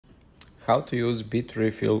How to use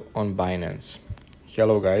Bitrefill on Binance.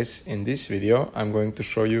 Hello guys, in this video I'm going to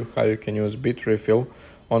show you how you can use Bitrefill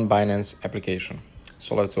on Binance application.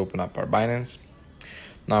 So let's open up our Binance.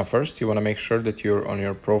 Now first you want to make sure that you're on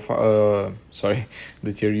your profile,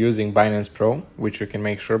 that you're using Binance Pro, which you can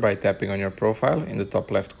make sure by tapping on your profile in the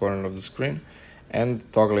top left corner of the screen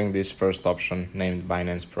and toggling this first option named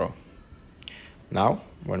Binance Pro. Now,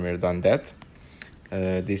 when we're done that,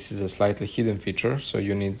 this is a slightly hidden feature, so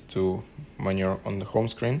you need to, when you're on the home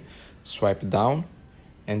screen, swipe down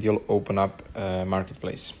and you'll open up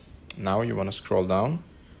Marketplace. Now you want to scroll down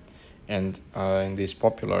and in this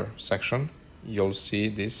popular section, you'll see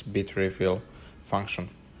this Bitrefill function.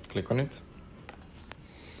 Click on it.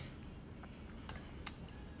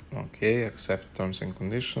 Okay, accept terms and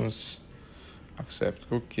conditions, accept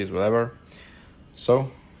cookies, whatever.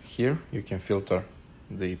 So here you can filter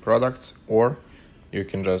the products, or you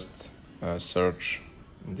can just search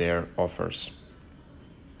their offers.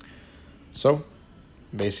 So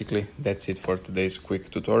basically that's it for today's quick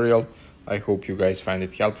tutorial. I hope you guys find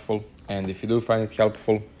it helpful, and if you do find it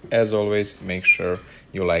helpful, as always, make sure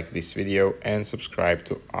you like this video and subscribe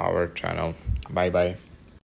to our channel. Bye bye.